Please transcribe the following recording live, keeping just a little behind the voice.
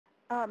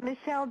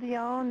Michelle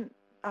Dion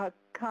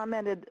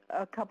commented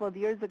a couple of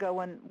years ago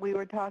when we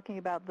were talking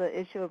about the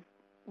issue of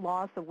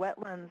loss of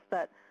wetlands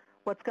that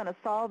what's going to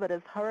solve it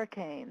is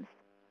hurricanes.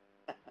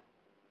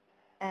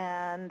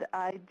 And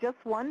I just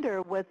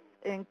wonder, with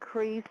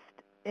increased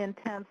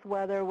intense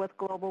weather, with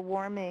global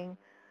warming,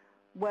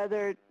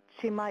 whether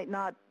she might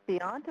not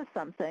be onto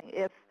something.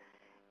 If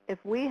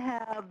we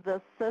have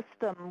the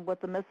system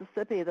with the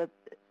Mississippi that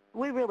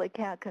we really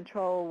can't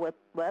control with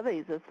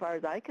levees as far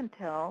as I can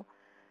tell,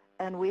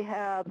 and we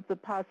have the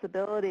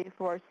possibility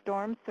for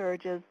storm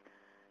surges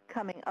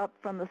coming up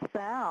from the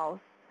south,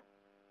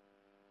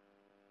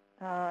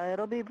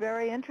 it'll be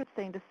very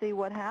interesting to see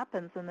what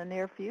happens in the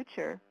near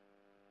future.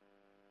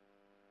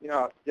 You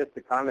know, just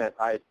a comment,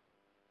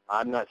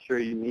 I'm not sure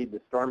you need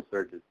the storm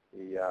surges.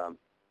 The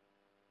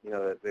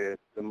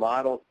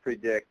models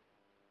predict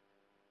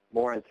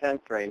more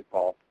intense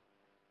rainfall,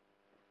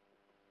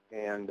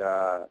 and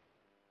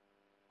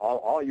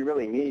all you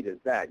really need is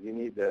that. You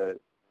need the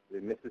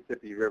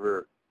Mississippi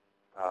River,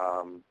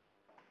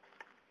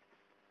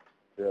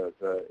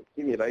 the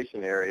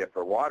accumulation area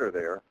for water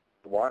there,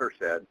 the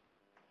watershed,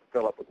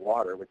 fill up with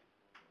water,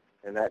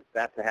 and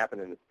that's to happen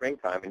in the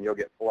springtime, and you'll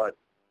get floods.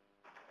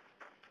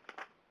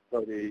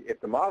 So if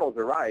the models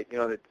are right, you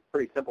know, it's a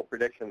pretty simple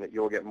prediction that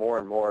you'll get more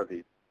and more of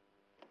these,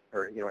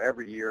 or, you know,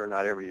 every year,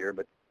 not every year,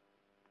 but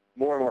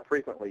more and more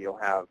frequently you'll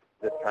have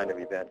this kind of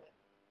event.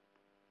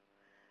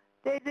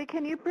 Daisy,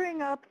 can you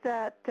bring up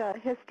that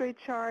history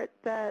chart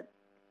that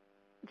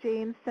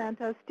Jean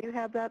sent us? Do you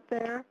have that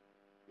there?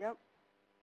 Yep.